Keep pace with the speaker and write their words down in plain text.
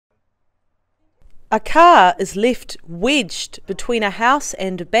A car is left wedged between a house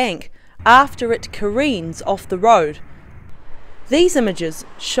and a bank after it careens off the road. These images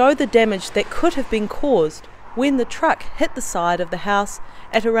show the damage that could have been caused when the truck hit the side of the house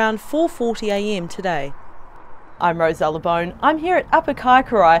at around 4:40 a.m. today. I'm Rosella Bone. I'm here at Upper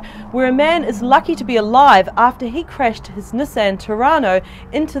Kaikorai, where a man is lucky to be alive after he crashed his Nissan Terrano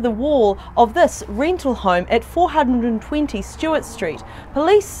into the wall of this rental home at 420 Stewart Street.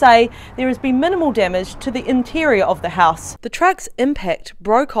 Police say there has been minimal damage to the interior of the house. The truck's impact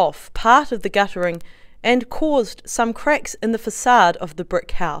broke off part of the guttering and caused some cracks in the facade of the brick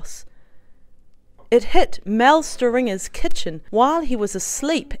house. It hit Mel Stringer's kitchen while he was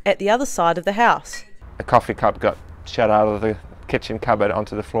asleep at the other side of the house. A coffee cup got shot out of the kitchen cupboard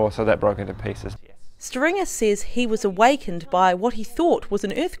onto the floor, so that broke into pieces. Stringer says he was awakened by what he thought was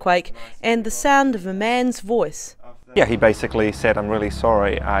an earthquake and the sound of a man's voice. Yeah, he basically said, "I'm really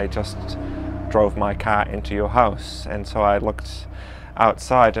sorry, I just drove my car into your house." And so I looked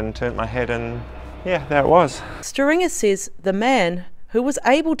outside and turned my head, and yeah, there it was. Stringer says the man, who was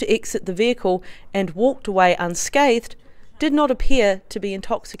able to exit the vehicle and walked away unscathed, did not appear to be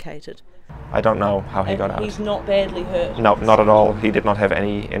intoxicated. I don't know how he got out. He's not badly hurt? No, not at all. He did not have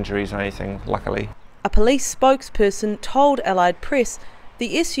any injuries or anything, luckily. A police spokesperson told Allied Press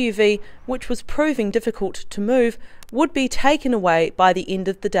the SUV, which was proving difficult to move, would be taken away by the end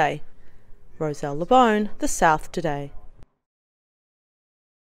of the day. Rosella Bone, The South Today.